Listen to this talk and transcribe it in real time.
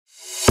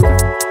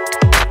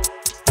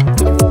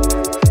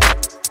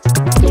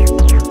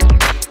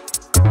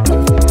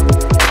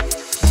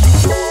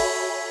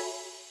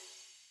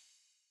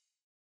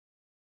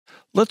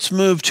Let's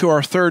move to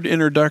our third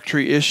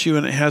introductory issue,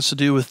 and it has to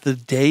do with the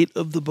date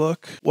of the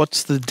book.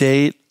 What's the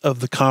date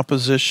of the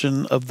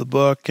composition of the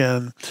book?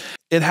 And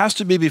it has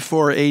to be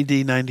before AD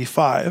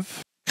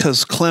 95,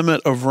 because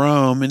Clement of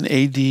Rome in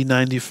AD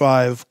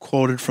 95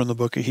 quoted from the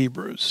book of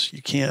Hebrews.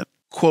 You can't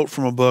quote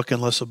from a book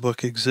unless a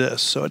book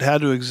exists. So it had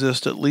to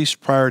exist at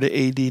least prior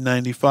to AD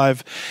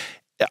 95.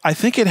 I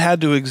think it had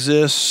to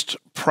exist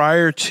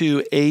prior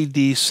to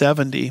AD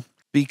 70,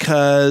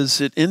 because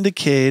it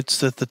indicates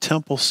that the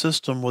temple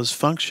system was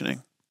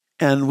functioning.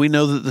 And we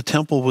know that the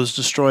temple was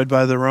destroyed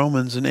by the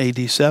Romans in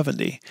AD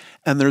 70.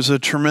 And there's a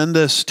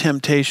tremendous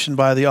temptation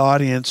by the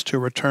audience to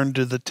return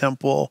to the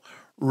temple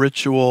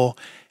ritual,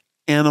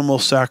 animal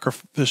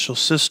sacrificial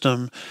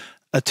system,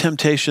 a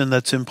temptation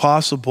that's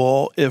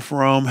impossible if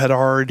Rome had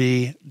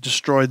already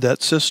destroyed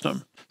that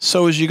system.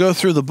 So as you go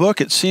through the book,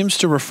 it seems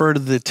to refer to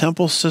the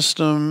temple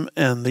system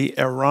and the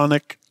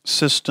Aaronic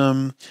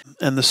system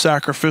and the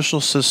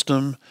sacrificial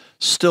system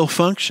still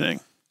functioning.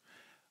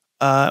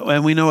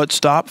 And we know it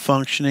stopped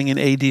functioning in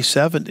AD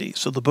 70.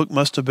 So the book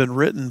must have been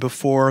written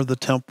before the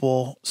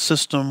temple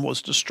system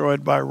was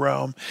destroyed by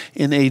Rome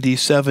in AD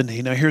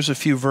 70. Now here's a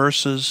few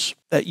verses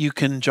that you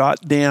can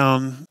jot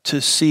down to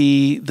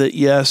see that,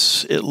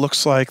 yes, it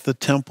looks like the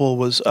temple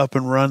was up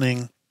and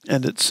running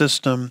and its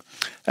system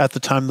at the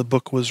time the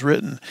book was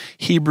written.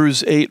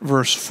 Hebrews 8,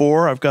 verse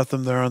 4, I've got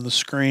them there on the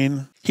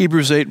screen.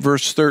 Hebrews 8,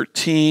 verse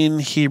 13,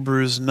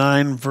 Hebrews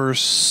 9,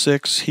 verse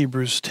 6,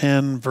 Hebrews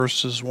 10,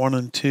 verses 1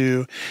 and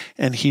 2,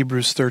 and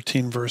Hebrews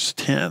 13, verse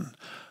 10.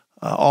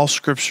 All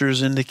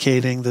scriptures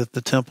indicating that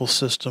the temple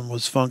system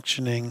was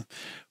functioning,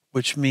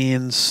 which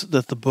means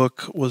that the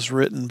book was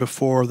written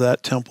before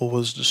that temple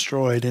was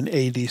destroyed in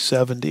AD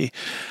 70.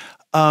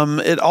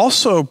 It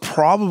also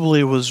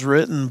probably was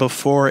written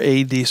before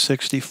AD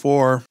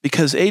 64,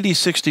 because AD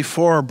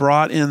 64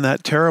 brought in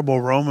that terrible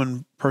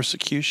Roman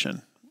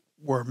persecution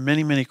where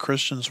many, many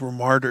Christians were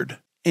martyred.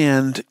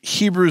 And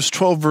Hebrews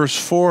 12, verse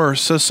 4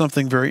 says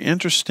something very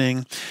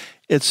interesting.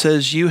 It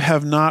says, "You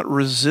have not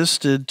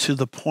resisted to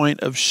the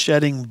point of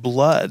shedding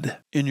blood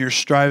in your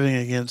striving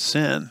against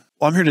sin."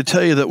 Well, I'm here to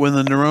tell you that when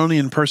the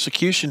Neronian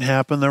persecution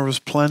happened, there was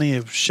plenty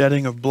of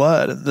shedding of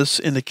blood. And this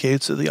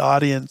indicates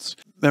that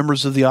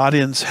members of the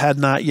audience had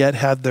not yet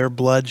had their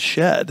blood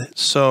shed.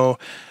 So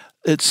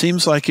it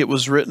seems like it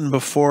was written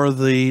before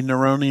the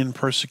Neronian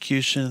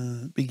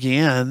persecution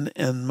began,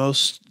 and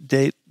most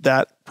date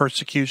that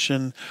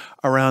persecution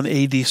around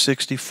AD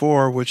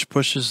 64, which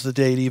pushes the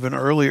date even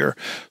earlier.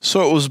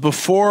 So it was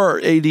before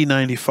AD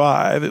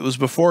 95, it was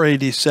before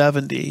AD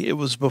 70, it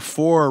was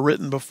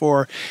written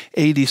before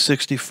AD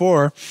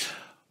 64.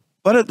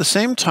 But at the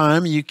same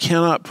time, you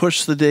cannot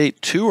push the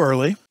date too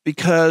early,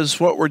 because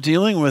what we're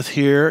dealing with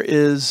here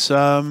is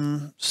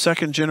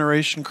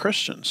second-generation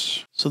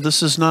Christians. So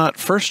this is not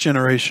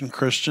first-generation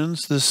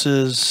Christians. This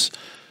is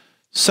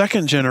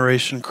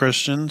second-generation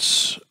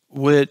Christians,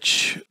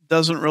 which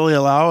doesn't really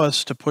allow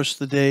us to push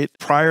the date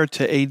prior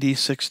to AD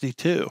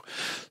 62.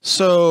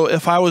 So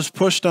if I was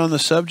pushed on the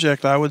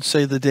subject, I would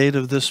say the date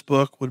of this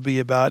book would be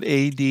about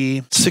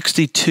AD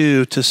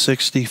 62 to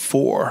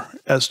 64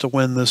 as to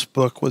when this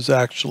book was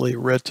actually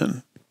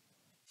written.